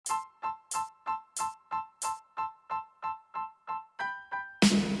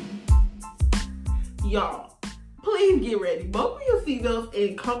y'all, please get ready. Buckle your seatbelts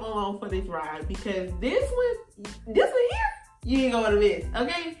and come along for this ride, because this one here, you ain't gonna miss.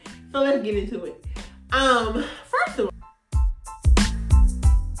 Okay, so let's get into it. First of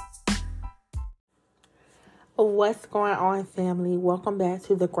all, what's going on, family? Welcome back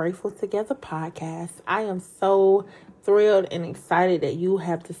to the Grateful Together podcast. I am so thrilled and excited that you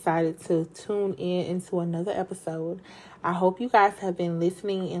have decided to tune in into another episode. I hope you guys have been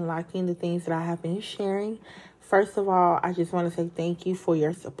listening and liking the things that I have been sharing. First of all, I just want to say thank you for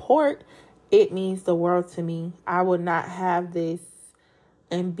your support. It means the world to me. I would not have this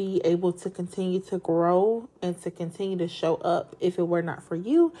and be able to continue to grow and to continue to show up if it were not for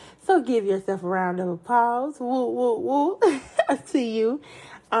you. So give yourself a round of applause. Woo, woo, woo to you.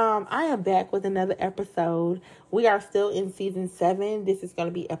 I am back with another episode. We are still in season 7. This is going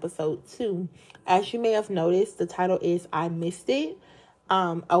to be episode 2. As you may have noticed, the title is I Missed It,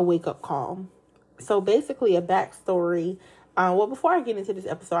 a wake-up call. So basically a backstory. Before I get into this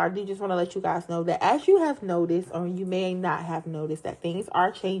episode, I do just want to let you guys know that as you have noticed, or you may not have noticed, that things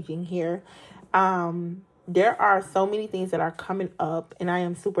are changing here. There are so many things that are coming up, and I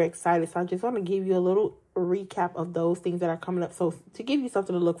am super excited. So I just want to give you a little recap of those things that are coming up, so to give you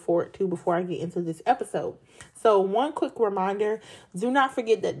something to look forward to before I get into this episode. So one quick reminder, do not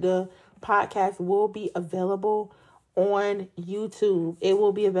forget that the podcast will be available on YouTube. It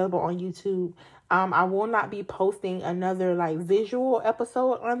will be available on YouTube. I will not be posting another visual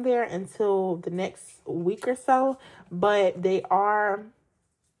episode on there until the next week or so, but they are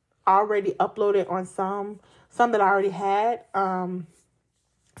already uploaded on some that I already had.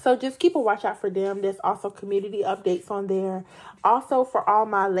 So just keep a watch out for them. There's also community updates on there. Also for all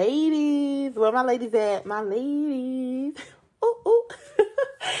my ladies, where my ladies at? My ladies. Ooh, ooh.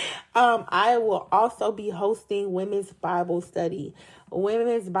 I will also be hosting Women's Bible Study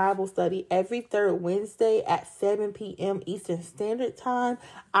every third Wednesday at 7 p.m. Eastern Standard Time.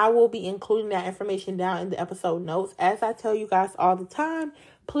 I will be including that information down in the episode notes. As I tell you guys all the time,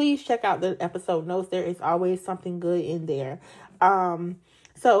 please check out the episode notes. There is always something good in there.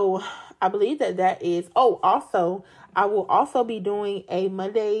 So I believe that is, also, I will also be doing a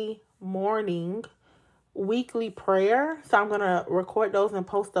Monday morning weekly prayer. So I'm going to record those and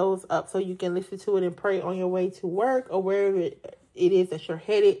post those up so you can listen to it and pray on your way to work or wherever it is that you're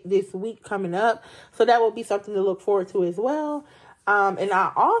headed this week coming up. So that will be something to look forward to as well. And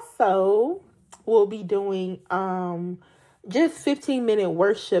I also will be doing just 15-minute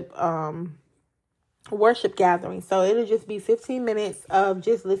worship gathering. So it'll just be 15 minutes of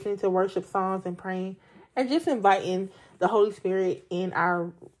just listening to worship songs and praying and just inviting the Holy Spirit in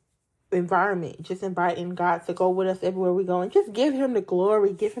our environment, just inviting God to go with us everywhere we go and just give him the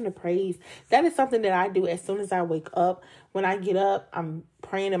glory, give him the praise. That is something that I do as soon as I wake up. When I get up, I'm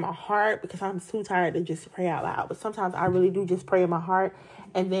praying in my heart because I'm too tired to just pray out loud. But sometimes I really do just pray in my heart.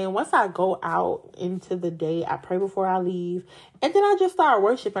 And then once I go out into the day, I pray before I leave. And then I just start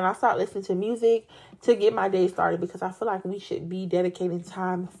worshiping. I start listening to music to get my day started because I feel like we should be dedicating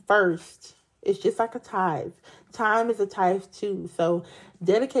time first. It's just like a tithe. Time is a tithe too. So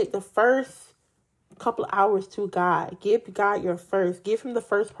dedicate the first couple of hours to God. Give God your first. Give him the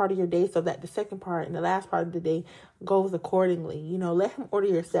first part of your day so that the second part and the last part of the day goes accordingly. Let him order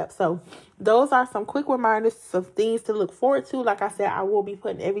your steps. So those are some quick reminders of things to look forward to. Like I said, I will be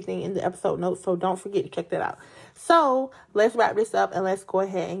putting everything in the episode notes, so don't forget to check that out. So let's wrap this up and let's go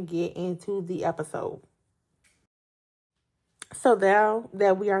ahead and get into the episode. So now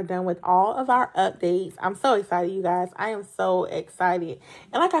that we are done with all of our updates, I'm so excited, you guys. I am so excited.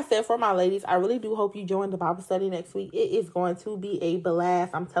 And like I said, for my ladies, I really do hope you join the Bible study next week. It is going to be a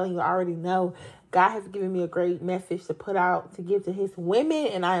blast. I'm telling you, I already know God has given me a great message to put out, to give to his women,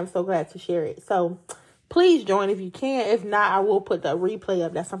 and I am so glad to share it. So please join if you can. If not, I will put the replay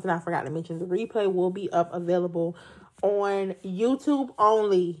up. That's something I forgot to mention. The replay will be up available on YouTube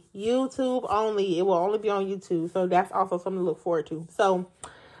only. YouTube only. It will only be on YouTube. So that's also something to look forward to. So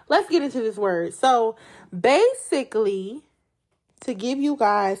let's get into this word. So basically, to give you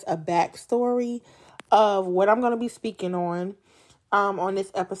guys a backstory of what I'm going to be speaking on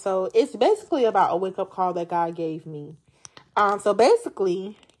this episode, it's basically about a wake-up call that God gave me. So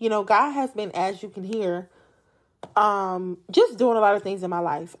basically, God has been, as you can hear, just doing a lot of things in my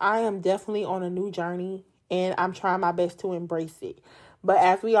life. I am definitely on a new journey. And I'm trying my best to embrace it. But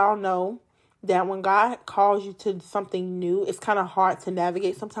as we all know, that when God calls you to something new, it's kind of hard to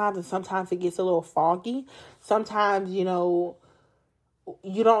navigate sometimes. And sometimes it gets a little foggy. Sometimes, you don't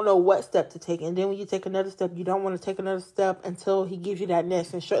know what step to take. And then when you take another step, you don't want to take another step until he gives you that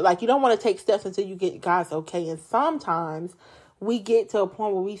next. And you don't want to take steps until you get God's okay. And sometimes we get to a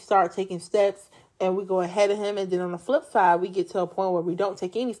point where we start taking steps and we go ahead of him. And then on the flip side, we get to a point where we don't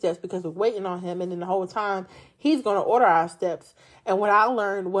take any steps because we're waiting on him. And then the whole time he's going to order our steps. And what I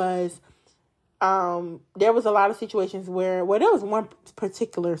learned was, there was a lot of situations where there was one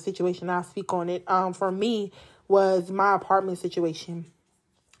particular situation, I'll speak on it. For me was my apartment situation.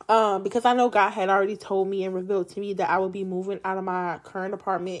 Because I know God had already told me and revealed to me that I would be moving out of my current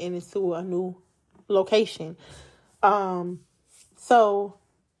apartment and into a new location. So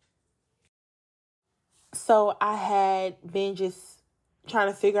I had been just trying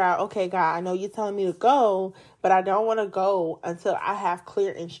to figure out, okay, God, I know you're telling me to go, but I don't want to go until I have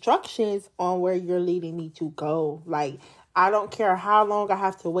clear instructions on where you're leading me to go. Like, I don't care how long I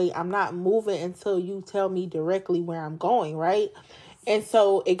have to wait. I'm not moving until you tell me directly where I'm going, right? And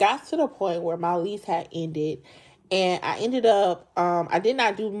so it got to the point where my lease had ended, and I ended up, I did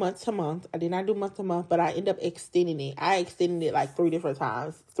not do month to month. But I ended up extending it. I extended it like 3 different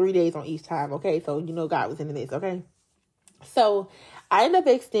times, 3 days on each time. Okay. So, God was in this. Okay. So I ended up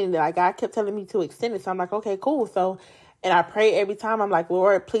extending it. Like, God kept telling me to extend it. So I'm like, okay, cool. So, and I pray every time. I'm like,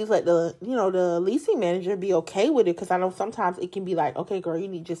 Lord, please let the leasing manager be okay with it. Because I know sometimes it can be like, okay, girl, you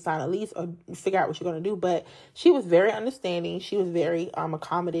need to just sign a lease or figure out what you're going to do. But she was very understanding. She was very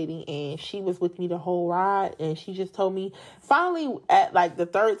accommodating. And she was with me the whole ride. And she just told me, finally, at like the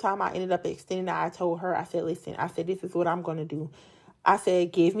third time I ended up extending it, I told her, I said, listen, I said, this is what I'm going to do. I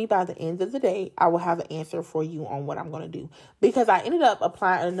said, give me by the end of the day, I will have an answer for you on what I'm going to do. Because I ended up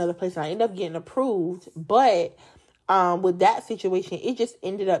applying at another place and I ended up getting approved. But with that situation, it just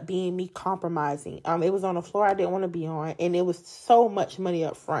ended up being me compromising. It was on a floor I didn't want to be on. And it was so much money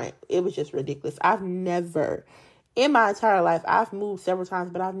up front. It was just ridiculous. I've never, in my entire life, I've moved several times,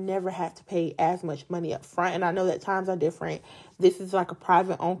 but I've never had to pay as much money up front. And I know that times are different. This is like a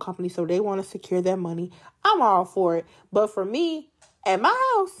private owned company, so they want to secure their money. I'm all for it. But for me, at my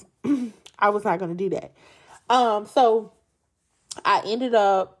house, I was not going to do that. So I ended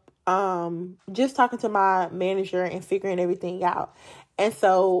up just talking to my manager and figuring everything out. And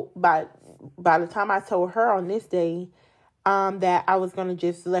so by the time I told her on this day that I was going to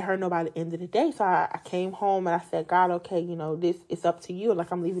just let her know by the end of the day. So I came home and I said, God, okay, this is up to you.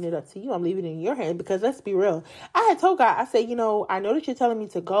 Like, I'm leaving it up to you. I'm leaving it in your hand, because let's be real. I had told God, I said, I know that you're telling me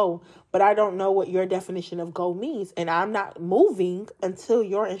to go, but I don't know what your definition of go means. And I'm not moving until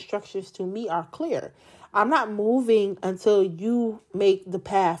your instructions to me are clear. I'm not moving until you make the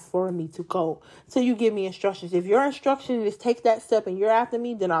path for me to go, till you give me instructions. If your instruction is take that step and you're after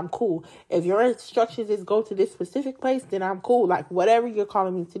me, then I'm cool. If your instructions is go to this specific place, then I'm cool. Like, whatever you're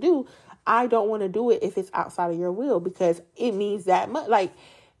calling me to do, I don't want to do it if it's outside of your will, because it means that much. Like,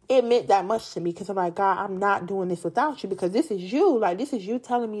 it meant that much to me, because I'm like, God, I'm not doing this without you, because this is you. Like, this is you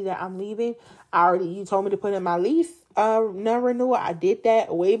telling me that I'm leaving. You told me to put in my lease non-renewal. I did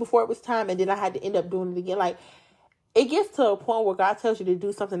that way before it was time, and then I had to end up doing it again. Like, it gets to a point where God tells you to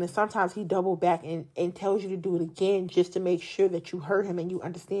do something, and sometimes he double back and tells you to do it again, just to make sure that you heard him and you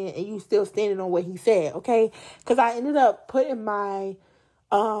understand and you still standing on what he said. Okay. Because I ended up putting my,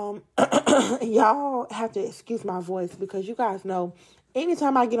 y'all have to excuse my voice, because you guys know,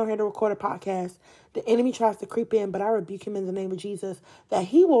 anytime I get on here to record a podcast, the enemy tries to creep in, but I rebuke him in the name of Jesus, that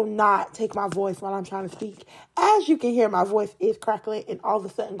he will not take my voice while I'm trying to speak. As you can hear, my voice is crackling and all of a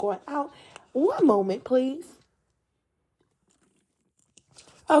sudden going out. One moment, please.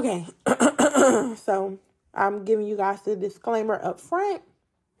 Okay. So I'm giving you guys the disclaimer up front.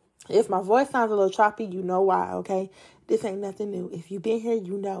 If my voice sounds a little choppy, you know why, okay? This ain't nothing new. If you've been here,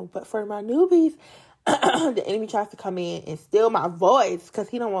 you know. But for my newbies, the enemy tries to come in and steal my voice, because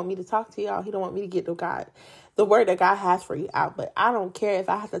he don't want me to talk to y'all. He don't want me to get the word that God has for you out. But I don't care if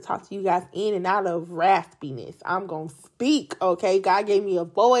I have to talk to you guys in and out of raspiness. I'm going to speak, okay? God gave me a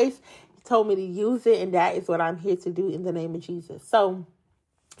voice. He told me to use it, and that is what I'm here to do in the name of Jesus. So,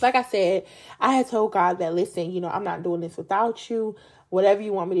 like I said, I had told God that, listen, I'm not doing this without you. Whatever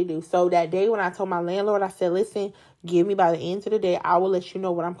you want me to do. So that day when I told my landlord, I said, listen, give me by the end of the day. I will let you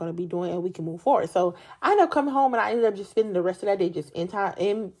know what I'm going to be doing and we can move forward. So I ended up coming home and I ended up just spending the rest of that day just in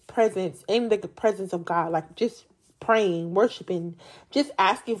the presence of God, like just praying, worshiping, just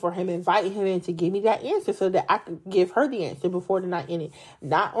asking for him, inviting him in to give me that answer so that I could give her the answer before the night ended.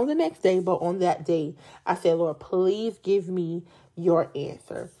 Not on the next day, but on that day. I said, Lord, please give me your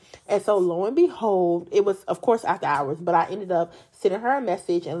answer. And so lo and behold, it was, of course, after hours, but I ended up sending her a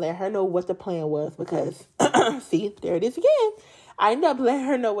message and letting her know what the plan was, because see, there it is again. I ended up letting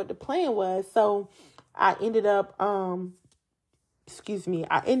her know what the plan was. So I ended up,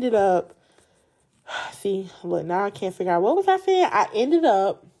 see, look, now I can't figure out what was I saying. I ended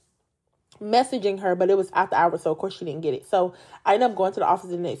up messaging her, but it was after hours, so of course she didn't get it. So I ended up going to the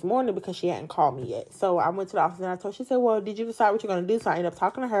office the next morning because she hadn't called me yet. So I went to the office and I told her, she said, well, did you decide what you're going to do? So I ended up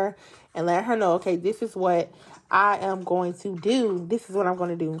talking to her and letting her know, okay, this is what I am going to do. This is what I'm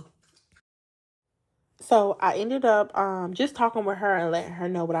going to do. So I ended up just talking with her and letting her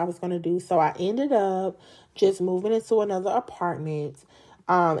know what I was going to do. So I ended up just moving into another apartment.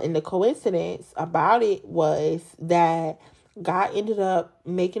 And the coincidence about it was that God ended up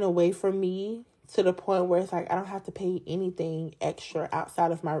making a way for me to the point where it's like I don't have to pay anything extra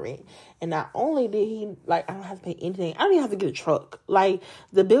outside of my rent. And not only did he, like, I don't have to pay anything, I don't even have to get a truck. Like,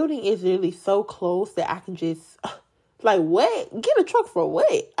 the building is really so close that I can just, like, what? Get a truck for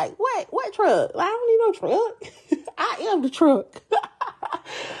what? Like, what? What truck? Like, I don't need no truck. I am the truck.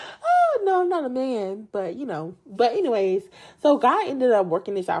 Oh, no, I'm not a man, but, you know. But anyways, so God ended up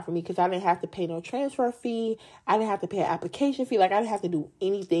working this out for me because I didn't have to pay no transfer fee. I didn't have to pay an application fee. Like, I didn't have to do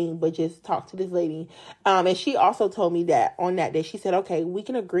anything but just talk to this lady. And she also told me that on that day, she said, okay, we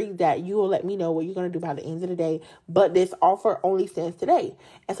can agree that you will let me know what you're going to do by the end of the day, but this offer only stands today.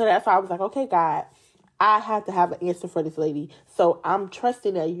 And so that's why I was like, okay, God, I have to have an answer for this lady. So I'm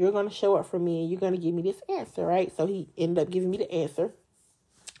trusting that you're going to show up for me and you're going to give me this answer, right? So he ended up giving me the answer.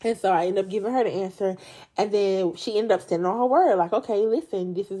 And so I ended up giving her the answer. And then she ended up standing on her word. Like, okay,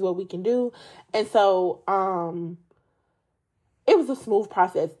 listen, this is what we can do. And so it was a smooth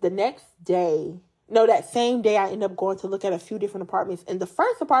process. The next day, that same day, I ended up going to look at a few different apartments. And the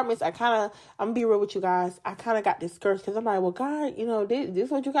first apartments, I'm going to be real with you guys, I kind of got discouraged because I'm like, well, God, this is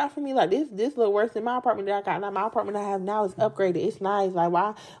what you got for me? Like, this look worse than my apartment that I got. Now, my apartment I have now is upgraded. It's nice. Like,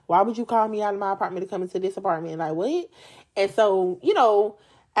 why would you call me out of my apartment to come into this apartment? Like, what? And so,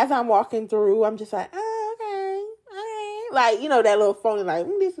 as I'm walking through, I'm just like, oh, okay, all right. Like, that little phony, like,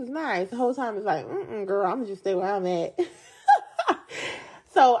 this is nice. The whole time it's like, girl, I'm going to just stay where I'm at.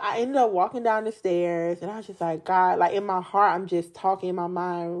 So I ended up walking down the stairs and I was just like, God, like in my heart, I'm just talking in my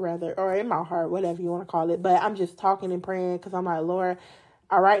mind rather, or in my heart, whatever you want to call it. But I'm just talking and praying because I'm like, Lord,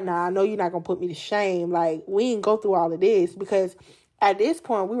 all right, now I know you're not going to put me to shame. Like, we didn't go through all of this because at this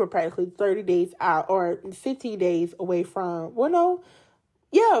point we were practically 30 days out or 15 days away from,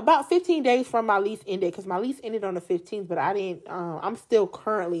 about 15 days from my lease ended because my lease ended on the 15th, but I didn't, I'm still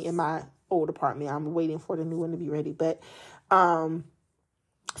currently in my old apartment. I'm waiting for the new one to be ready. But,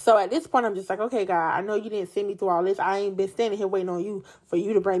 so at this point, I'm just like, okay, God, I know you didn't send me through all this. I ain't been standing here waiting on you for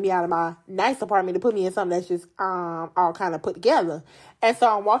you to bring me out of my nice apartment to put me in something that's just all kind of put together. And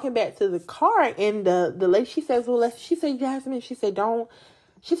so I'm walking back to the car, and the lady, she says, she said, Jasmine, she said,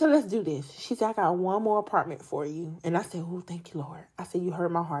 let's do this. She said, I got one more apartment for you. And I said, oh, thank you, Lord. I said, you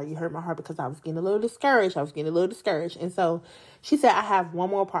heard my heart. You heard my heart because I was getting a little discouraged. And so she said, I have one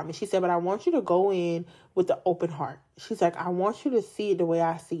more apartment. She said, but I want you to go in with the open heart. She's like, I want you to see it the way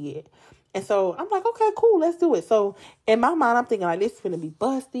I see it. And so I'm like, okay, cool, let's do it. So in my mind, I'm thinking like, this is going to be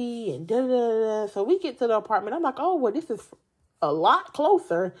busty and da-da-da-da. So we get to the apartment. I'm like, oh, well, this is a lot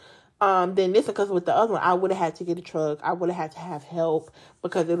closer than this, because with the other one, I would have had to get a truck. I would have had to have help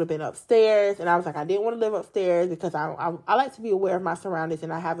because it would have been upstairs. And I was like, I didn't want to live upstairs because I like to be aware of my surroundings,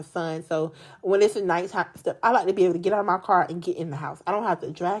 and I have a son. So when it's a nighttime stuff, I like to be able to get out of my car and get in the house. I don't have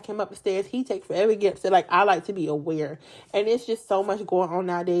to drag him up the stairs. He takes forever to get upstairs. Like, I like to be aware. And it's just so much going on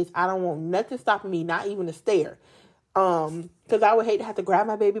nowadays. I don't want nothing stopping me, not even a stair. Because I would hate to have to grab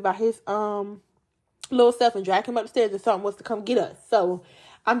my baby by his little self and drag him upstairs if something was to come get us. So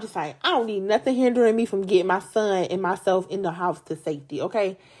I'm just like, I don't need nothing hindering me from getting my son and myself in the house to safety,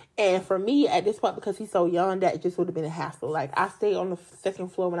 okay? And for me, at this point, because he's so young, that just would have been a hassle. Like, I stayed on the second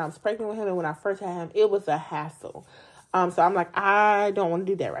floor when I was pregnant with him, and when I first had him, it was a hassle. So I'm like, I don't want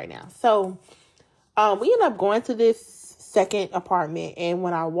to do that right now. So we ended up going to this second apartment, and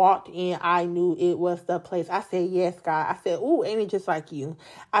when I walked in, I knew it was the place. I said, yes, God. I said, ooh, ain't it just like you?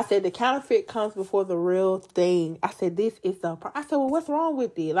 I said, the counterfeit comes before the real thing. I said, this is the apartment. I said, well, what's wrong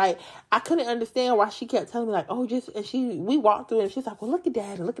with it? Like, I couldn't understand why she kept telling me, like, oh, we walked through, and she's like, well, look at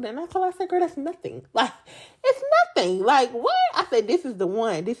that, and look at that. And I told her, I said, girl, that's nothing. Like, it's nothing. Like, what? I said, this is the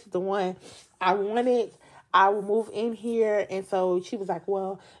one. This is the one I wanted. I will move in here. And so she was like,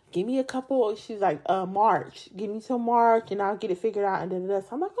 well, give me a couple. She's like, March. Give me till March and I'll get it figured out. And da-da-da. So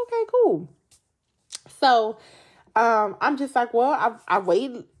I'm like, okay, cool. So I'm just like, well, I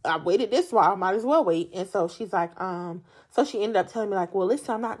waited this while. I might as well wait. And so she's like, so she ended up telling me like, well,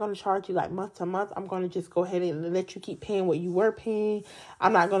 listen, I'm not going to charge you like month to month. I'm going to just go ahead and let you keep paying what you were paying.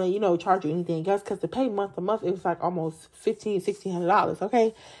 I'm not going to, charge you anything else. Because to pay month to month, it was like almost $1,600.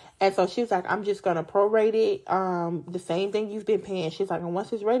 Okay. And so she was like, I'm just going to prorate it, the same thing you've been paying. She's like, and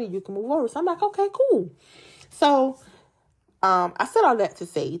once it's ready, you can move over. So I'm like, okay, cool. So I said all that to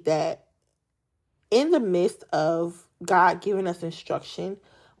say that in the midst of God giving us instruction,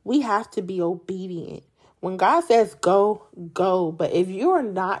 we have to be obedient. When God says go, go. But if you're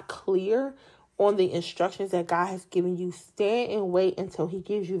not clear on the instructions that God has given you, stand and wait until he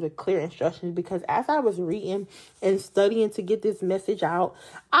gives you the clear instructions. Because as I was reading and studying to get this message out,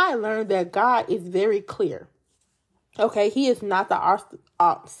 I learned that God is very clear. Okay, he is not the what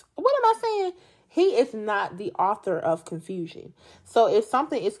am I saying? He is not the author of confusion. So if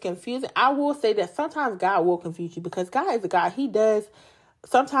something is confusing, I will say that sometimes God will confuse you, because God is a God. He does.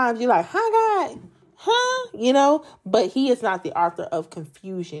 Sometimes you're like, huh, God? Huh? But he is not the author of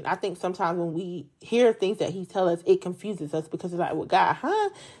confusion. I think sometimes when we hear things that he tells us, it confuses us, because it's like, well, God, huh?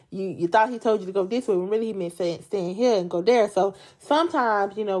 You thought he told you to go this way, when really he meant staying here and go there. So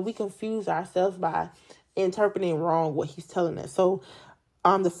sometimes, we confuse ourselves by interpreting wrong what he's telling us. So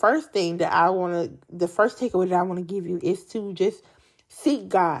the first takeaway that I want to give you is to just seek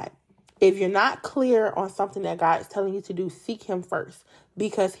God. If you're not clear on something that God is telling you to do, seek him first,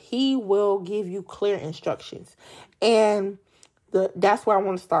 because he will give you clear instructions. And that's where I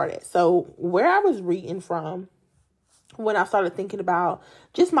want to start at. So where I was reading from when I started thinking about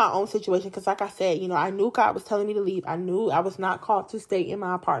just my own situation, because like I said, I knew God was telling me to leave. I knew I was not called to stay in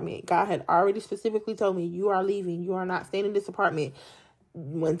my apartment. God had already specifically told me, you are leaving. You are not staying in this apartment.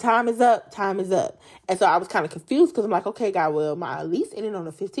 When time is up, time is up. And so I was kind of confused, because I'm like, okay, God, well, my lease ended on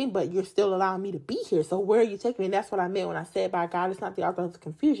the 15th, but you're still allowing me to be here. So where are you taking me? And that's what I meant when I said, by God, it's not the author of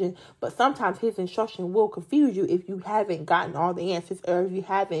confusion, but sometimes his instruction will confuse you if you haven't gotten all the answers, or if you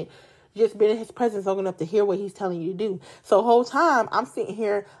haven't just been in his presence long enough to hear what he's telling you to do. So the whole time I'm sitting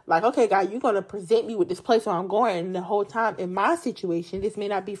here like, okay, God, you're going to present me with this place where I'm going. And the whole time in my situation, this may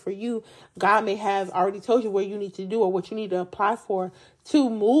not be for you. God may have already told you where you need to do or what you need to apply for to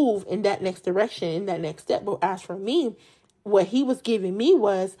move in that next direction, in that next step. But as for me, what he was giving me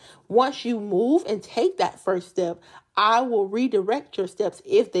was, once you move and take that first step, I will redirect your steps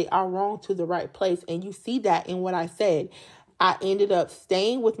if they are wrong to the right place. And you see that in what I said. I ended up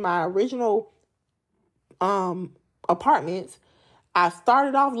staying with my original apartments. I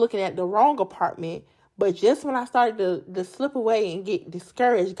started off looking at the wrong apartment, but just when I started to slip away and get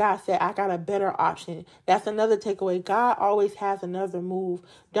discouraged, God said, I got a better option. That's another takeaway. God always has another move.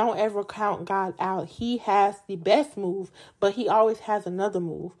 Don't ever count God out. He has the best move, but he always has another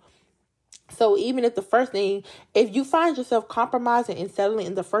move. So even if the first thing, if you find yourself compromising and settling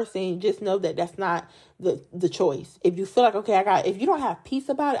in the first thing, just know that that's not the choice. If you feel like, okay, if you don't have peace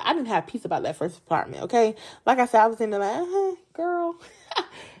about it, I didn't have peace about that first apartment, okay? Like I said, I was in there like, girl,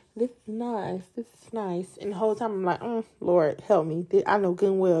 this is nice. This is nice. And the whole time I'm like, Lord, help me. I know good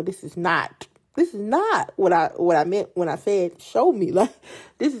and well this is not what I meant when I said, show me. Like,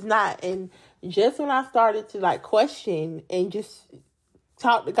 this is not. And just when I started to like question and just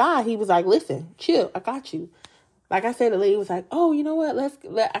talk to God, he was like, listen, chill, I got you. Like I said, the lady was like, oh, you know what?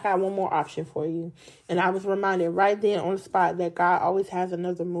 I got one more option for you. And I was reminded right then on the spot that God always has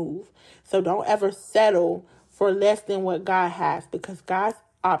another move. So don't ever settle for less than what God has, because God's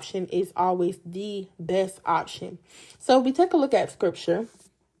option is always the best option. So if we take a look at scripture,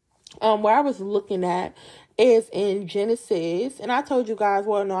 where I was looking at is in Genesis. And I told you guys,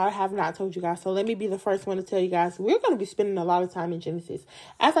 well, no, I have not told you guys. So let me be the first one to tell you guys, we're going to be spending a lot of time in Genesis.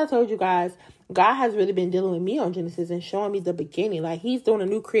 As I told you guys, God has really been dealing with me on Genesis and showing me the beginning. Like, he's doing a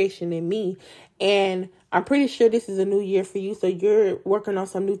new creation in me. And I'm pretty sure this is a new year for you. So you're working on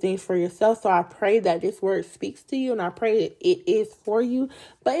some new things for yourself. So I pray that this word speaks to you, and I pray that it is for you.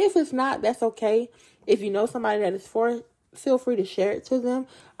 But if it's not, that's okay. If you know somebody that is for it, feel free to share it to them.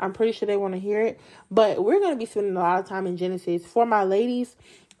 I'm pretty sure they want to hear it. But we're going to be spending a lot of time in Genesis. For my ladies,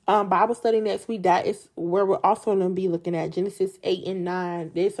 Bible study next week, that is where we're also going to be looking at Genesis 8 and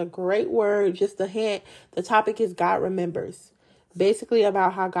 9. It's a great word. Just a hint. The topic is God remembers. Basically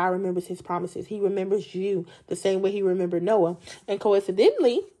about how God remembers his promises. He remembers you the same way he remembered Noah. And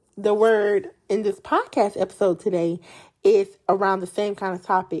coincidentally, the word in this podcast episode today is around the same kind of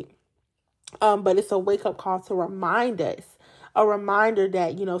topic. But it's a wake-up call to remind us, a reminder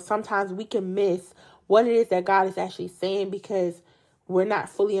that, sometimes we can miss what it is that God is actually saying because we're not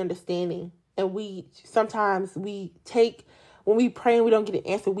fully understanding. And when we pray and we don't get an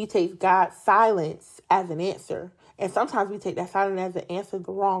answer, we take God's silence as an answer. And sometimes we take that silence as an answer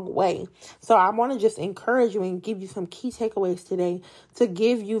the wrong way. So I want to just encourage you and give you some key takeaways today to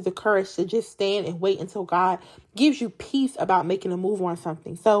give you the courage to just stand and wait until God gives you peace about making a move on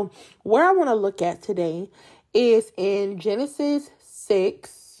something. So where I want to look at today is in Genesis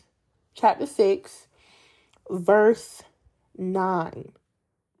 6, chapter 6, verse 9.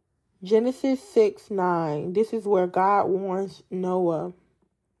 Genesis 6:9. This is where God warns Noah.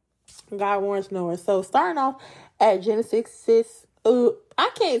 God warns Noah. So starting off at Genesis, I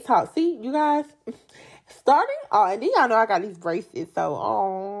can't talk. See, you guys, and then y'all know I got these braces.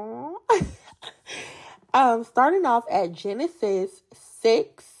 So, starting off at Genesis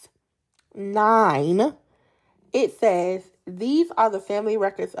 6:9, it says, "These are the family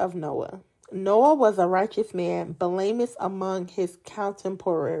records of Noah. Noah was a righteous man, blameless among his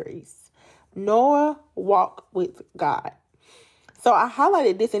contemporaries. Noah walked with God." So I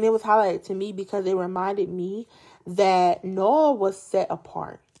highlighted this, and it was highlighted to me because it reminded me that Noah was set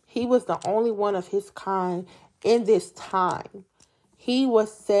apart. He was the only one of his kind in this time. He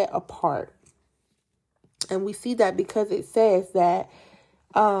was set apart. And we see that because it says that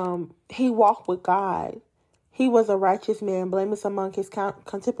he walked with God. He was a righteous man, blameless among his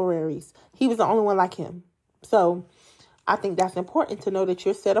contemporaries. He was the only one like him. So I think that's important to know that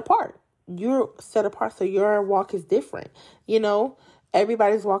you're set apart. You're set apart, so your walk is different.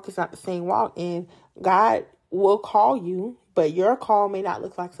 Everybody's walk is not the same walk, and God will call you, but your call may not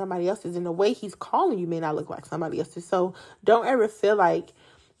look like somebody else's, and the way he's calling you may not look like somebody else's. So don't ever feel like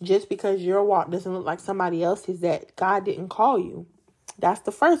just because your walk doesn't look like somebody else's that God didn't call you. That's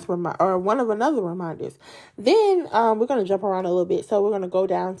the first or one of another reminders. Then we're going to jump around a little bit. So we're going to go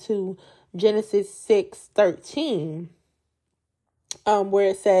down to Genesis 6:13, where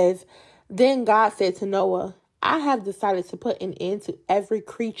it says, "Then God said to Noah, I have decided to put an end to every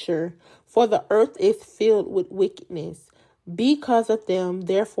creature, for the earth is filled with wickedness. Because of them,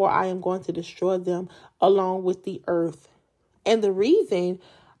 therefore, I am going to destroy them along with the earth." And the reason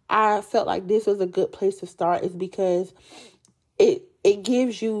I felt like this was a good place to start is because it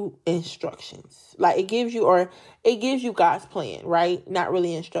gives you instructions. Like it gives you God's plan, right? Not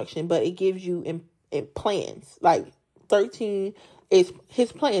really instruction, but it gives you in plans. Like 13 is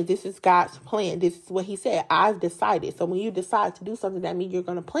his plan. This is God's plan. This is what he said. I've decided. So when you decide to do something, that means you're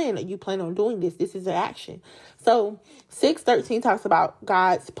going to plan it. You plan on doing this. This is an action. So 6:13 talks about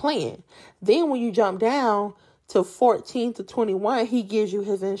God's plan. Then when you jump down to 14 to 21, he gives you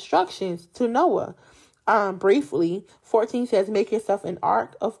his instructions to Noah. Briefly, 14 says, "Make yourself an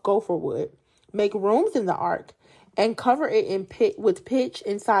ark of gopher wood. Make rooms in the ark and cover it with pitch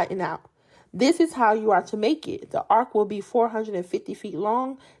inside and out. This is how you are to make it. The ark will be 450 feet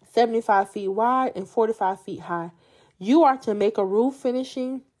long, 75 feet wide, and 45 feet high. You are to make a roof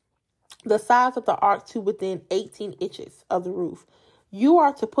finishing the size of the ark to within 18 inches of the roof. You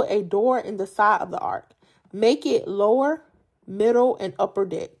are to put a door in the side of the ark. Make it lower, middle, and upper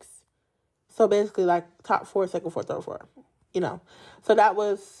decks." So basically like top floor, second floor, third floor, So that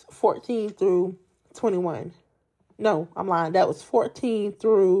was 14 through 21. No, I'm lying. That was 14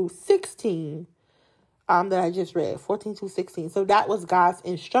 through 16 that I just read. 14 through 16. So that was God's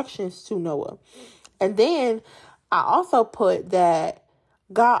instructions to Noah. And then I also put that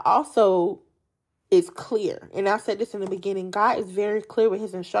God also is clear. And I said this in the beginning. God is very clear with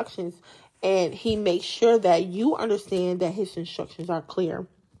his instructions. And he makes sure that you understand that his instructions are clear.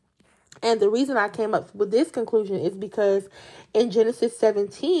 And the reason I came up with this conclusion is because in Genesis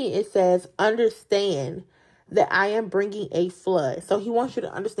 17, it says, "Understand that I am bringing a flood." So he wants you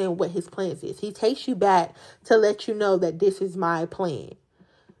to understand what his plans is. He takes you back to let you know that this is my plan.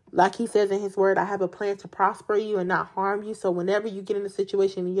 Like he says in his word, I have a plan to prosper you and not harm you. So whenever you get in a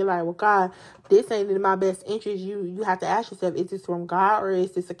situation and you're like, well, God, this ain't in my best interest, you have to ask yourself, is this from God or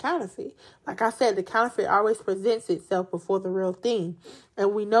is this a counterfeit? Like I said, the counterfeit always presents itself before the real thing.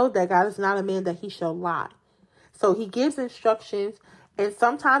 And we know that God is not a man that he shall lie. So he gives instructions, and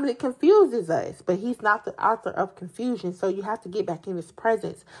sometimes it confuses us, but he's not the author of confusion. So you have to get back in his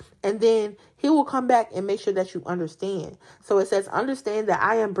presence, and then he will come back and make sure that you understand. So it says, "Understand that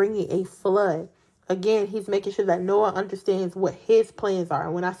I am bringing a flood." Again, he's making sure that Noah understands what his plans are.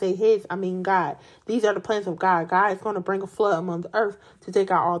 And when I say his, I mean God. These are the plans of God. God is going to bring a flood among the earth to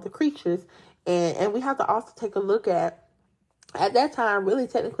take out all the creatures. And we have to also take a look at that time, really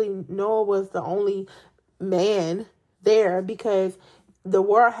technically Noah was the only man there because the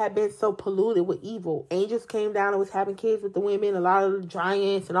world had been so polluted with evil. Angels came down and was having kids with the women. A lot of the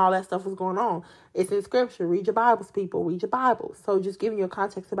giants and all that stuff was going on. It's in scripture. Read your Bibles, people. Read your Bibles. So just giving you a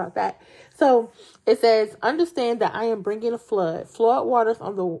context about that. So it says, "Understand that I am bringing a flood waters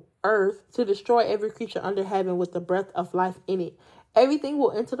on the earth to destroy every creature under heaven with the breath of life in it. Everything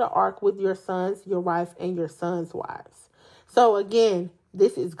will enter the ark with your sons, your wife, and your sons' wives." So again,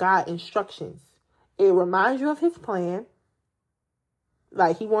 this is God's instructions. It reminds you of his plan.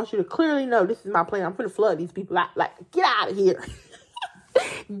 Like he wants you to clearly know, this is my plan. I'm going to flood these people out. Like, get out of here.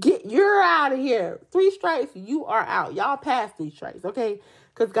 You're out of here. 3 strikes, you are out. Y'all passed 3 strikes, okay?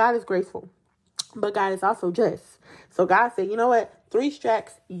 Because God is graceful. But God is also just. So God said, you know what? 3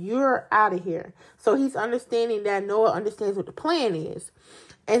 strikes, you're out of here. So he's understanding that Noah understands what the plan is.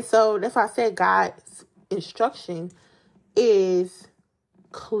 And so that's why I said God's instruction is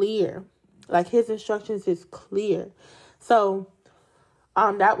clear. Like his instructions is clear. So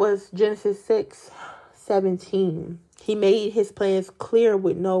that was Genesis 6:17. He made his plans clear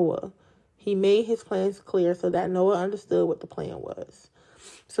with Noah. He made his plans clear so that Noah understood what the plan was.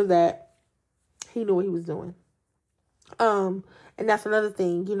 So that he knew what he was doing. And that's another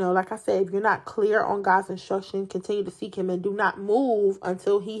thing, like I said, if you're not clear on God's instruction, continue to seek him and do not move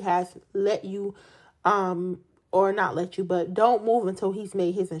until he has let you, or not let you, but don't move until he's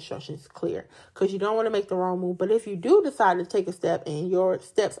made his instructions clear, because you don't want to make the wrong move. But if you do decide to take a step and your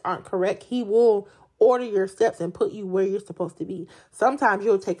steps aren't correct, he will order your steps and put you where you're supposed to be. Sometimes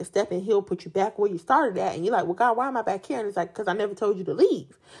you'll take a step and he'll put you back where you started at. And you're like, well, God, why am I back here? And it's like, because I never told you to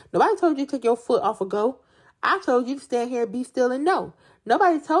leave. Nobody told you to take your foot off a go. I told you to stand here and be still and know.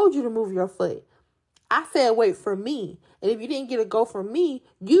 Nobody told you to move your foot. I said, wait for me. And if you didn't get a go from me,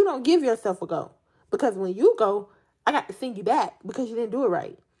 you don't give yourself a go. Because when you go, I got to send you back because you didn't do it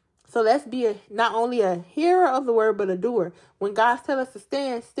right. So let's be not only a hearer of the word, but a doer. When God tells us to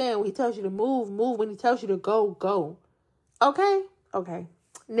stand, stand. When he tells you to move, move. When he tells you to go, go. Okay? Okay.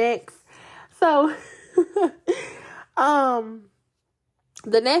 Next. So,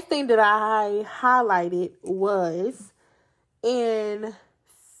 the next thing that I highlighted was in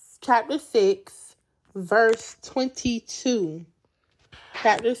chapter 6, verse 22.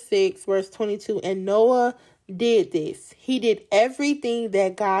 Chapter 6, verse 22. And Noah did this. He did everything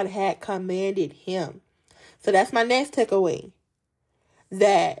that God had commanded him. So that's my next takeaway.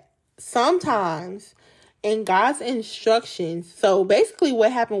 That sometimes in God's instructions, so basically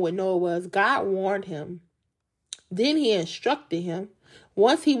what happened with Noah was God warned him. Then he instructed him.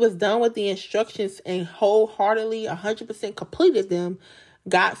 Once he was done with the instructions and wholeheartedly 100% completed them,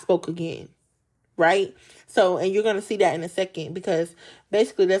 God spoke again. Right? So, and you're going to see that in a second, because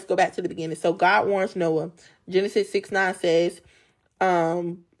basically, let's go back to the beginning. So God warns Noah. Genesis 6:9 says,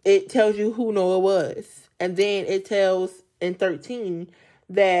 it tells you who Noah was. And then it tells in 13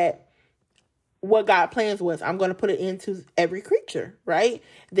 that what God plans was, I'm going to put it into every creature, right?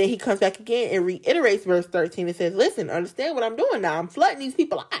 Then he comes back again and reiterates verse 13 and says, listen, understand what I'm doing now. I'm flooding these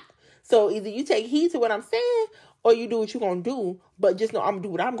people out. So either you take heed to what I'm saying or you do what you're going to do, but just know I'm going to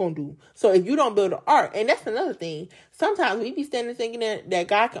do what I'm going to do. So if you don't build an ark, and that's another thing. Sometimes we be standing thinking that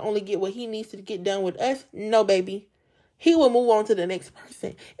God can only get what he needs to get done with us. No, baby. He will move on to the next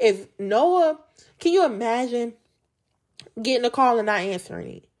person. If Noah, can you imagine getting a call and not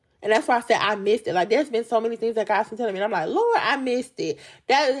answering it? And that's why I said I missed it. Like, there's been so many things that God's been telling me. And I'm like, Lord, I missed it.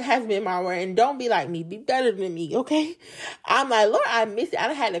 That has been my word. And don't be like me. Be better than me, okay? I'm like, Lord, I missed it.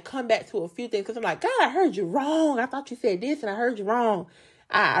 I had to come back to a few things because I'm like, God, I heard you wrong. I thought you said this and I heard you wrong.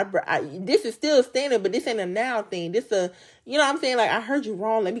 This is still standing, but this ain't a now thing. This you know what I'm saying? Like, I heard you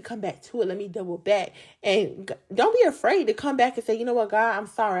wrong. Let me come back to it. Let me double back. And don't be afraid to come back and say, you know what, God, I'm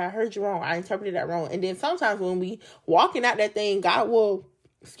sorry. I heard you wrong. I interpreted that wrong. And then sometimes when we walking out that thing, God will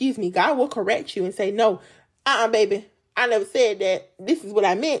correct you and say, no, baby, I never said that. This is what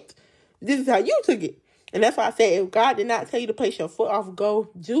I meant. This is how you took it. And that's why I said, if God did not tell you to place your foot off, go.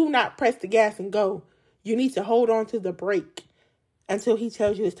 Do not press the gas and go. You need to hold on to the brake until he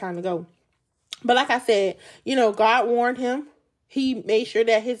tells you it's time to go. But like I said, God warned him. He made sure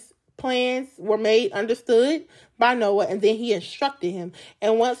that his plans were made understood by Noah, and then he instructed him.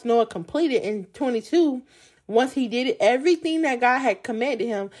 And once Noah completed in 22, once he did everything that God had commanded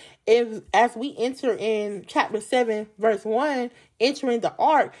him, as we enter in chapter 7, verse 1, entering the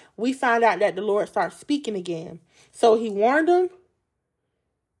ark, we find out that the Lord starts speaking again. So he warned him.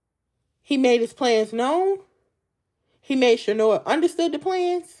 He made his plans known. He made sure Noah understood the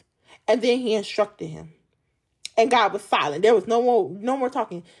plans. And then he instructed him. And God was silent. There was no more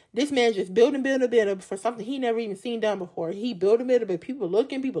talking. This man just building for something he never even seen done before. He building, people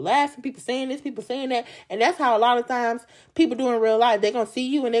looking, people laughing, people saying this, people saying that. And that's how a lot of times people do in real life. They're going to see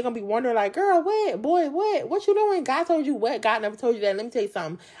you and they're going to be wondering like, girl, what? Boy, what? What you doing? God told you what? God never told you that. Let me tell you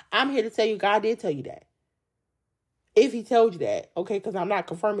something. I'm here to tell you God did tell you that. If he told you that, okay, because I'm not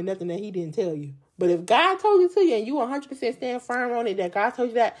confirming nothing that he didn't tell you. But if God told you to you and you 100% stand firm on it, that God told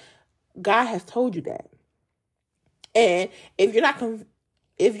you that, God has told you that. And if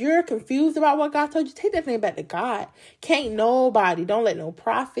you're confused about what God told you, take that thing back to God. Can't nobody, don't let no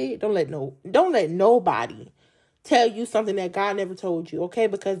prophet, don't let nobody tell you something that God never told you, okay?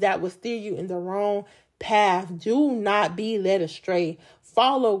 Because that will steer you in the wrong path. Do not be led astray.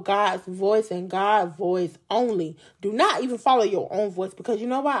 Follow God's voice and God's voice only. Do not even follow your own voice, because you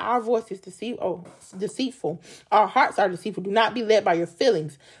know why? Our voice is deceitful. Our hearts are deceitful. Do not be led by your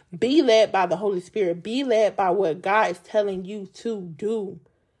feelings. Be led by the Holy Spirit. Be led by what God is telling you to do.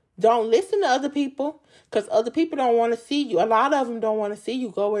 Don't listen to other people, because other people don't want to see you. A lot of them don't want to see you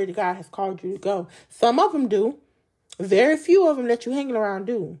go where God has called you to go. Some of them do. Very few of them that you hanging around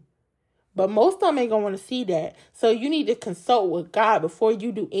do. But most of them ain't going to want to see that. So you need to consult with God before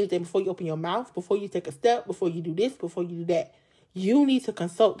you do anything, before you open your mouth, before you take a step, before you do this, before you do that. You need to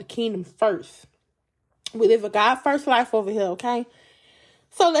consult the kingdom first. We live a God-first life over here, okay?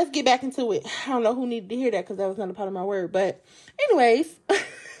 So let's get back into it. I don't know who needed to hear that, because that was not a part of my word. But anyways,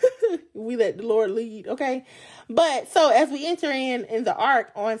 we let the Lord lead, okay? But so as we enter in the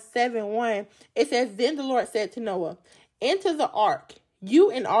ark on 7:1, it says, Then the Lord said to Noah, Enter the ark,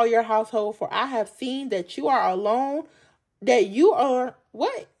 you and all your household, for I have seen that you are alone, that you are,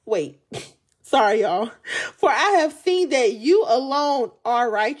 what? Wait, sorry, y'all. For I have seen that you alone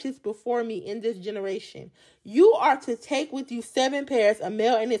are righteous before me in this generation. You are to take with you 7 pairs, a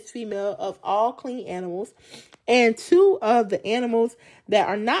male and its female, of all clean animals, and 2 of the animals that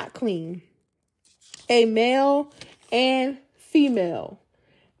are not clean, a male and female,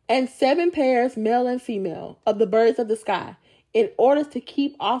 and 7 pairs, male and female, of the birds of the sky, in order to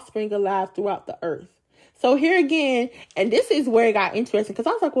keep offspring alive throughout the earth. So here again, and this is where it got interesting, because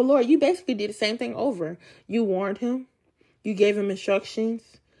I was like, well, Lord, you basically did the same thing over. You warned him. You gave him instructions.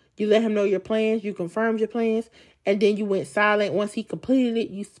 You let him know your plans. You confirmed your plans. And then you went silent. Once he completed it,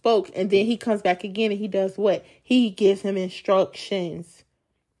 you spoke. And then he comes back again and he does what? He gives him instructions.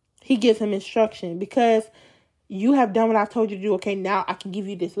 He gives him instruction because you have done what I told you to do. Okay, now I can give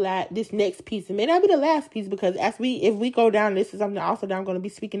you this next piece. It may not be the last piece, because if we go down, this is something also that I'm going to be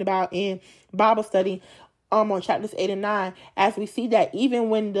speaking about in Bible study on chapters 8 and 9. As we see that even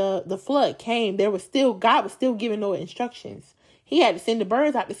when the flood came, God was still giving Noah instructions. He had to send the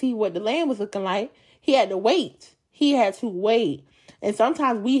birds out to see what the land was looking like. He had to wait. And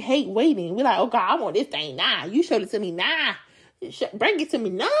sometimes we hate waiting. We're like, oh God, I want this thing now. You showed it to me now. Bring it to me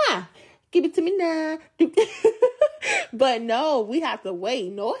now. Give it to me now. But no, we have to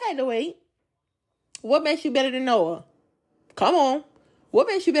wait. Noah had to wait. What makes you better than Noah? Come on. What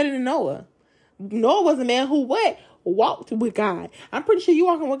makes you better than Noah? Noah was a man who what? Walked with God. I'm pretty sure you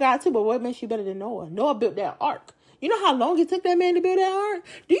walking with God too, but what makes you better than Noah? Noah built that ark. You know how long it took that man to build that ark?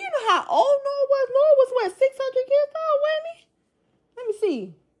 Do you know how old Noah was? Noah was what, 600 years old, wasn't he? Let me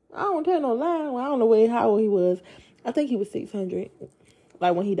see. I don't tell no lie. Well, I don't know how old he was. I think he was 600.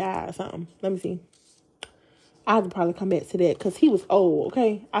 Like when he died or something. Let me see. I have to probably come back to that because he was old,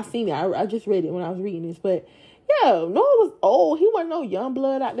 okay? I seen it. I just read it when I was reading this. But yeah, Noah was old. He wasn't no young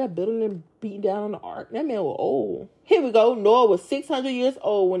blood out there building and beating down on the ark. That man was old. Here we go. Noah was 600 years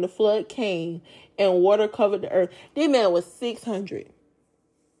old when the flood came and water covered the earth. This man was 600.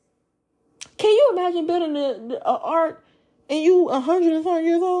 Can you imagine building an ark and you 100 and something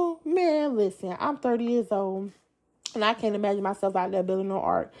years old? Man, listen, I'm 30 years old. And I can't imagine myself out there building no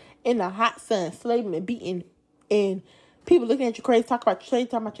ark in the hot sun, slaving and beating, and people looking at you crazy, talking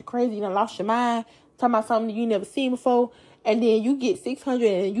about you crazy, you done lost your mind, talking about something you never seen before, and then you get 600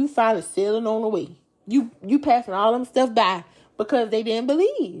 and you finally sailing on the way. You passing all them stuff by because they didn't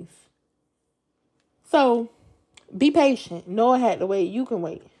believe. So be patient. Noah had to wait. You can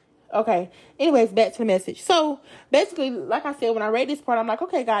wait. Okay. Anyways, back to the message. So basically, like I said, when I read this part, I'm like,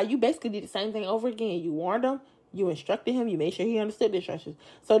 okay, God, you basically did the same thing over again. You warned him. You instructed him. You made sure he understood the instructions.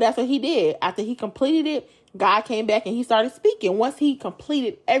 So that's what he did. After he completed it, God came back and he started speaking. Once he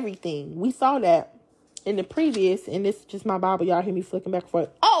completed everything, we saw that in the previous, and this is just my Bible. Y'all hear me flicking back and forth.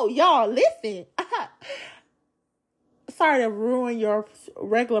 Oh, y'all, listen. Sorry to ruin your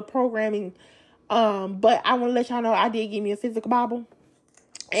regular programming. But I want to let y'all know I did give me a physical Bible.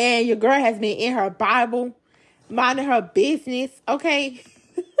 And your girl has been in her Bible, minding her business. Okay.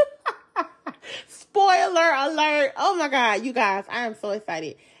 Spoiler alert. Oh my God, you guys, I am so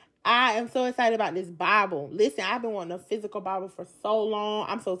excited. I am so excited about this Bible. Listen, I've been wanting a physical Bible for so long.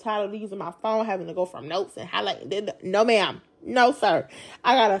 I'm so tired of using my phone, having to go from notes and highlight. No, ma'am. No, sir.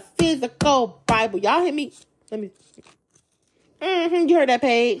 I got a physical Bible. Y'all hear me? Let me. You heard that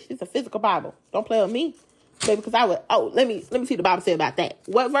page? It's a physical Bible. Don't play with me, baby, because I would. Oh, let me see the Bible say about that.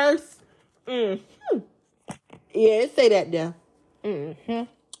 What verse? Yeah, it say that there.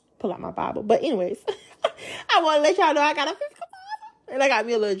 Pull out my Bible. But anyways, I want to let y'all know I got a physical Bible. And I got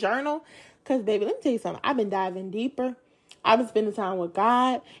me a little journal. Because, baby, let me tell you something. I've been diving deeper. I've been spending time with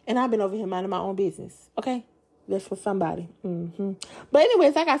God. And I've been over here minding my own business. Okay? That's for somebody. But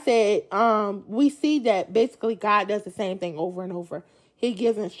anyways, like I said, we see that basically God does the same thing over and over. He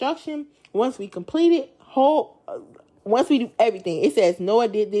gives instruction. Once we complete it, once we do everything, it says Noah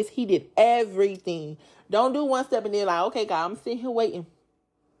did this. He did everything. Don't do one step and then like, okay, God, I'm sitting here waiting.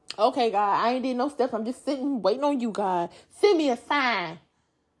 Okay, God, I ain't did no steps. I'm just sitting waiting on you, God. Send me a sign.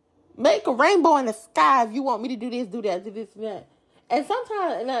 Make a rainbow in the sky if you want me to do this, do that, do this, do that. And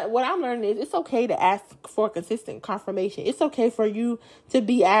sometimes what I'm learning is it's okay to ask for consistent confirmation. It's okay for you to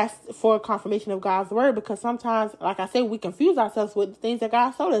be asked for confirmation of God's word, because sometimes, like I said, we confuse ourselves with things that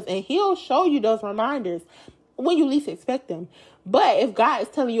God told us, and he'll show you those reminders when you least expect them. But if God is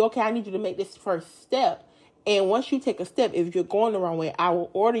telling you, okay, I need you to make this first step, and once you take a step, if you're going the wrong way, I will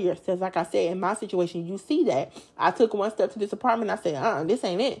order your steps. Like I said, in my situation, you see that. I took one step to this apartment. I said, this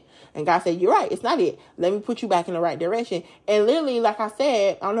ain't it. And God said, you're right. It's not it. Let me put you back in the right direction. And literally, like I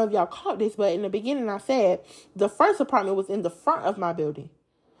said, I don't know if y'all caught this, but in the beginning, I said the first apartment was in the front of my building.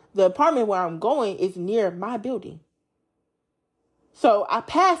 The apartment where I'm going is near my building. So I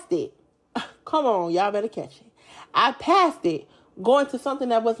passed it. Come on, y'all better catch it. I passed it going to something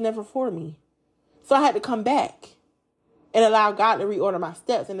that was never for me. So I had to come back and allow God to reorder my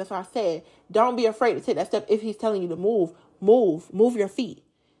steps. And that's why I said, don't be afraid to take that step. If he's telling you to move your feet.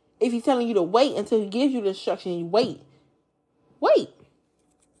 If he's telling you to wait until he gives you the instruction, you wait.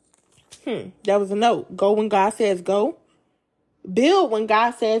 That was a note. Go when God says go. Build when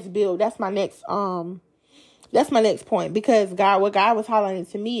God says build. That's my next point, because what God was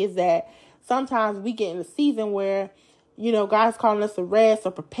highlighting to me is that sometimes we get in a season where, God's calling us to rest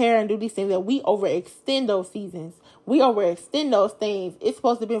or prepare and do these things, that we overextend those seasons. We overextend those things. It's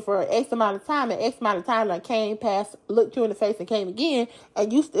supposed to be for X amount of time, and X amount of time like came past, looked you in the face and came again,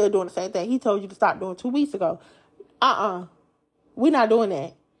 and you still doing the same thing he told you to stop doing 2 weeks ago. We're not doing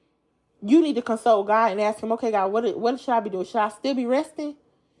that. You need to consult God and ask him, okay, God, what should I be doing? Should I still be resting?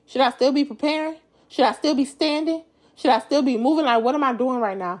 Should I still be preparing? Should I still be standing? Should I still be moving? Like, what am I doing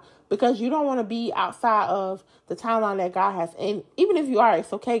right now? Because you don't want to be outside of the timeline that God has. And even if you are,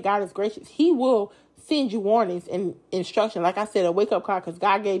 it's okay. God is gracious. He will send you warnings and instruction. Like I said, a wake-up call, because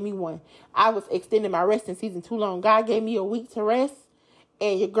God gave me one. I was extending my resting season too long. God gave me a week to rest.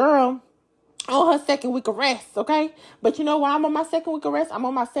 And your girl on her second week of rest, okay? But you know why I'm on my second week of rest? I'm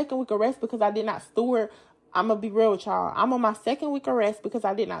on my second week of rest because I did not steward. I'm going to be real with y'all. I'm on my second week of rest because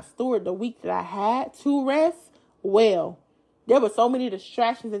I did not steward the week that I had to rest well. There were so many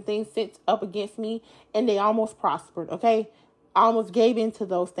distractions and things sent up against me, and they almost prospered, okay? I almost gave in to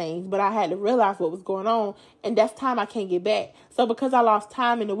those things, but I had to realize what was going on, and that's time I can't get back. So because I lost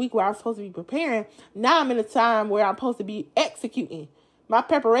time in the week where I was supposed to be preparing, now I'm in a time where I'm supposed to be executing. My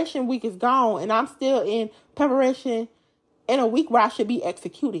preparation week is gone, and I'm still in preparation in a week where I should be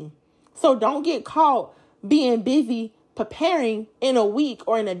executing. So don't get caught being busy preparing in a week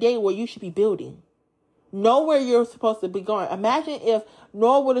or in a day where you should be building. Know where you're supposed to be going. Imagine if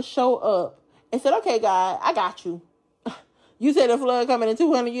Noah would have showed up and said, okay, God, I got you. You said the flood coming in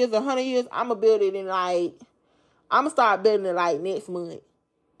 200 years, 100 years. I'm going to build it I'm going to start building it next month.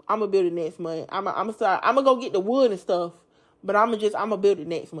 I'm going to build it next month. I'm going to go get the wood and stuff, but I'm going to build it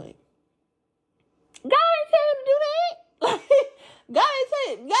next month. God ain't tell him to do that. God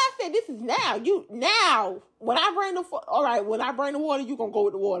said, this is now. When I bring when I bring the water, you going to go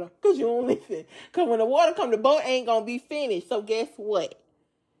with the water. Because you don't listen. Because when the water come, the boat ain't going to be finished. So guess what?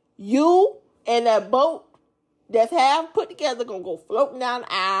 You and that boat that's half put together going to go floating down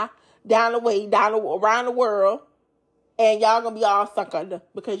the aisle, around the world. And y'all going to be all sunk under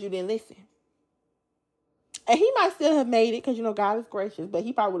because you didn't listen. And he might still have made it because, God is gracious. But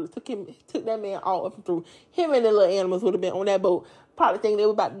he probably would have took that man all up and through. Him and the little animals would have been on that boat. Probably think they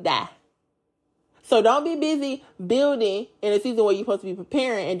were about to die. So don't be busy building in a season where you're supposed to be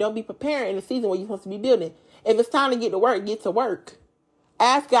preparing. And don't be preparing in a season where you're supposed to be building. If it's time to get to work.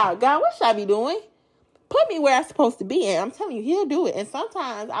 Ask God, what should I be doing? Put me where I'm supposed to be. And I'm telling you, he'll do it. And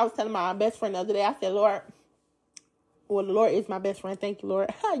sometimes I was telling my best friend the other day, I said, Lord, well, the Lord is my best friend. Thank you,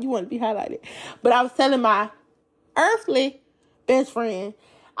 Lord. You want to be highlighted. But I was telling my earthly best friend,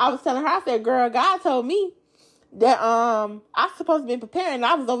 I said, girl, God told me that I'm supposed to be preparing, and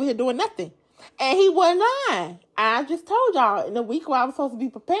I was over here doing nothing. And he wasn't lying. I just told y'all, in the week where I was supposed to be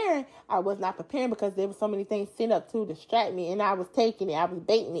preparing, I was not preparing because there were so many things sent up to distract me, and I was taking it, I was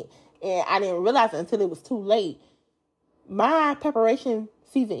baiting it, and I didn't realize it until it was too late. My preparation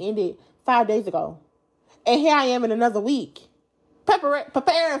season ended 5 days ago. And here I am in another week,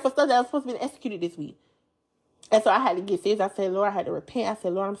 preparing for stuff that was supposed to be executed this week. And so I had to get serious. I said, Lord, I had to repent. I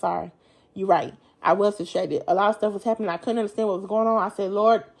said, Lord, I'm sorry. You're right. I was distracted. A lot of stuff was happening. I couldn't understand what was going on. I said,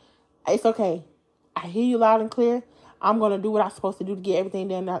 Lord, it's okay. I hear you loud and clear. I'm going to do what I'm supposed to do to get everything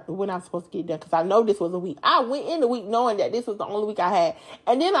done when I'm supposed to get done. Because I know this was a week. I went in the week knowing that this was the only week I had.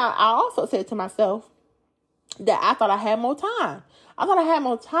 And then I also said to myself that I thought I had more time. I thought I had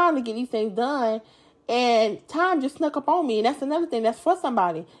more time to get these things done. And time just snuck up on me. And that's another thing that's for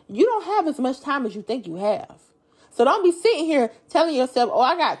somebody. You don't have as much time as you think you have. So don't be sitting here telling yourself, oh,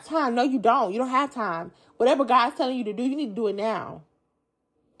 I got time. No, you don't. You don't have time. Whatever God's telling you to do, you need to do it now.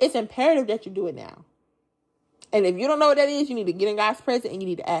 It's imperative that you do it now. And if you don't know what that is, you need to get in God's presence and you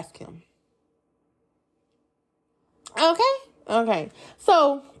need to ask him. Okay.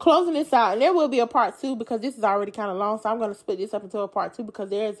 So closing this out, and there will be a part 2 because this is already kind of long. So I'm going to split this up into a part 2 because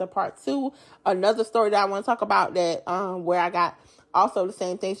there is a part 2, another story that I want to talk about that, where I got also the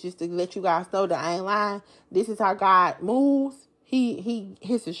same things, just to let you guys know that I ain't lying. This is how God moves.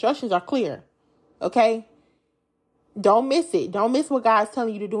 His instructions are clear. Okay. Don't miss it. Don't miss what God's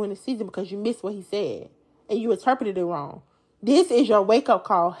telling you to do in the season because you missed what he said and you interpreted it wrong. This is your wake-up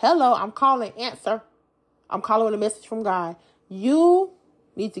call. Hello, I'm calling answer. I'm calling with a message from God. You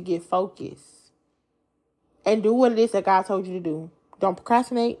need to get focused and do what it is that God told you to do. Don't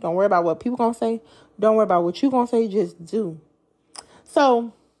procrastinate. Don't worry about what people going to say. Don't worry about what you're going to say. Just do.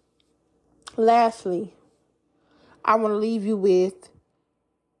 So, lastly, I want to leave you with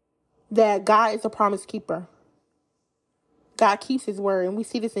that God is a promise keeper. God keeps his word. And we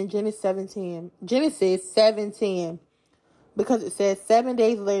see this in Genesis 7:10. Because it says 7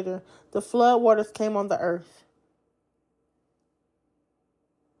 days later, the flood waters came on the earth.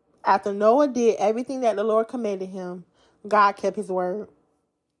 After Noah did everything that the Lord commanded him, God kept his word.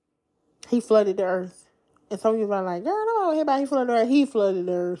 He flooded the earth. And some of you are like, girl, I don't hear about he flooded the earth. He flooded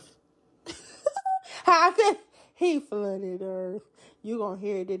the earth. How I said, he flooded the earth. You're going to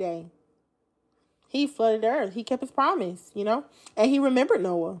hear it today. He flooded the earth. He kept his promise, and he remembered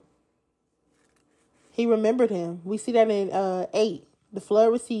Noah. He remembered him. We see that in 8. The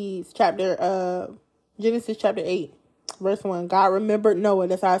flood recedes, Genesis chapter 8, verse 1. God remembered Noah.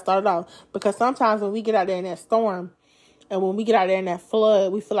 That's how I started off. Because sometimes when we get out there in that storm, and when we get out there in that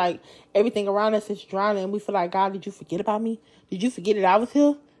flood, we feel like everything around us is drowning. And we feel like, God, did you forget about me? Did you forget that I was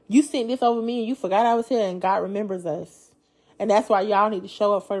here? You sent this over me and you forgot I was here, and God remembers us. And that's why y'all need to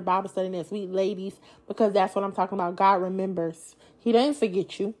show up for the Bible study next week, ladies, because that's what I'm talking about. God remembers. He didn't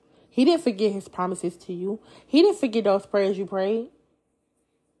forget you. He didn't forget his promises to you. He didn't forget those prayers you prayed.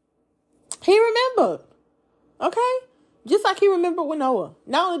 He remembered. Okay? Just like he remembered with Noah.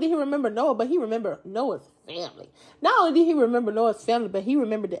 Not only did he remember Noah, but he remembered Noah's family. Not only did he remember Noah's family, but he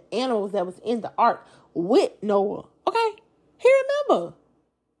remembered the animals that was in the ark with Noah. Okay? He remembered.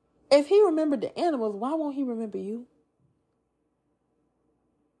 If he remembered the animals, why won't he remember you?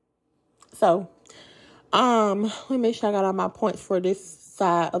 So, let me make sure I got all my points for this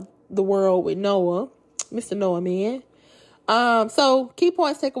side of the world with Noah, Mr. Noah, man. So key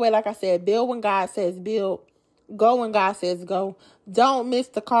points, takeaway, like I said, build when God says build, go when God says go. Don't miss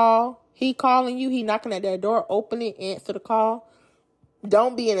the call. He calling you. He knocking at that door. Open it, answer the call.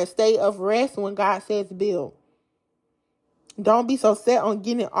 Don't be in a state of rest when God says build. Don't be so set on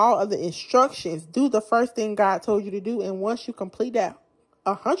getting all of the instructions. Do the first thing God told you to do, and once you complete that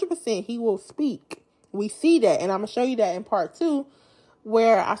 100%, he will speak. We see that, and I'm going to show you that in part 2,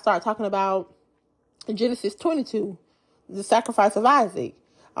 where I start talking about Genesis 22, the sacrifice of Isaac.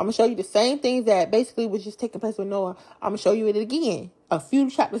 I'm going to show you the same things that basically was just taking place with Noah. I'm going to show you it again, a few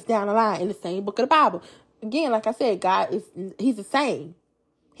chapters down the line in the same book of the Bible. Again, like I said, he's the same.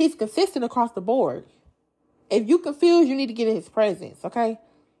 He's consistent across the board. If you confused, you need to get in his presence, okay?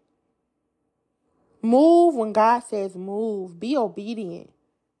 Move when God says move. Be obedient.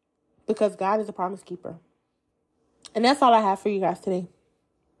 Because God is a promise keeper. And that's all I have for you guys today.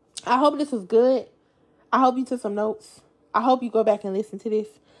 I hope this was good. I hope you took some notes. I hope you go back and listen to this.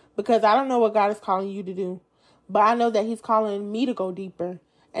 Because I don't know what God is calling you to do. But I know that he's calling me to go deeper.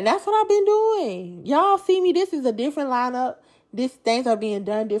 And that's what I've been doing. Y'all see me. This is a different lineup. Things are being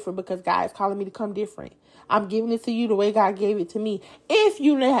done different because God is calling me to come different. I'm giving it to you the way God gave it to me.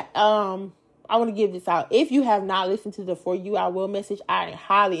 I want to give this out. If you have not listened to the For You I Will message, I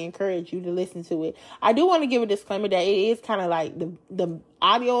highly encourage you to listen to it. I do want to give a disclaimer that it is kind of like the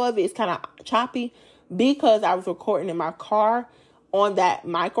audio of it is kind of choppy because I was recording in my car on that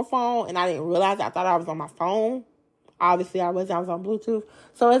microphone and I didn't realize I thought I was on my phone. Obviously, I was on Bluetooth.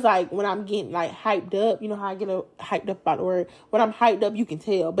 So it's like when I'm getting like hyped up, you know how I get hyped up about the word. When I'm hyped up, you can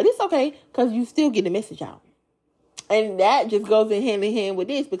tell. But it's okay because you still get the message out. And that just goes in hand with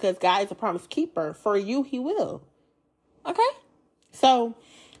this because God is a promise keeper. For you, he will. Okay? So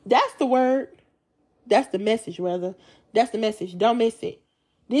that's the word. That's the message, rather. That's the message. Don't miss it.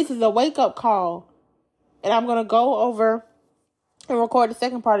 This is a wake-up call And I'm going to go over and record the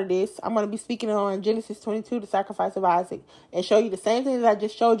second part of this. I'm going to be speaking on Genesis 22, the sacrifice of Isaac, and show you the same thing that I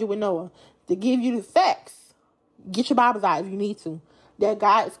just showed you with Noah. To give you the facts, get your Bible's out if you need to. That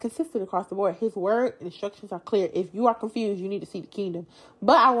God is consistent across the board. His word and instructions are clear. If you are confused, you need to see the kingdom.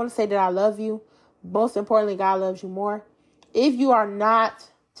 But I want to say that I love you. Most importantly, God loves you more. If you are not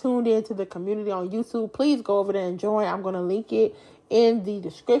tuned into the community on YouTube, please go over there and join. I'm going to link it in the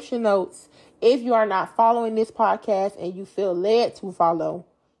description notes. If you are not following this podcast and you feel led to follow.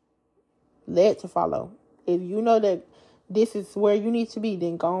 If you know that this is where you need to be,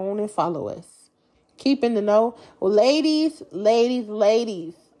 then go on and follow us. Keep in the know. Well, ladies.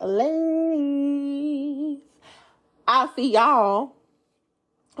 I'll see y'all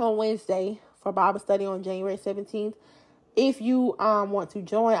on Wednesday for Bible study on January 17th. If you want to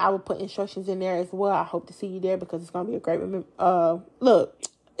join, I will put instructions in there as well. I hope to see you there because it's going to be a great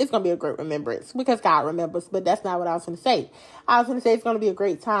it's going to be a great remembrance because God remembers, but that's not what I was going to say. I was going to say it's going to be a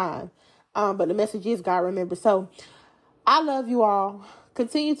great time. But the message is God remembers. So I love you all.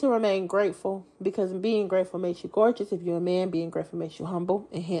 Continue to remain grateful because being grateful makes you gorgeous. If you're a man, being grateful makes you humble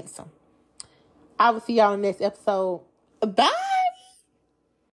and handsome. I will see y'all in the next episode. Bye.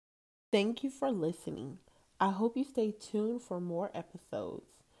 Thank you for listening. I hope you stay tuned for more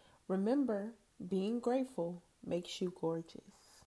episodes. Remember, being grateful makes you gorgeous.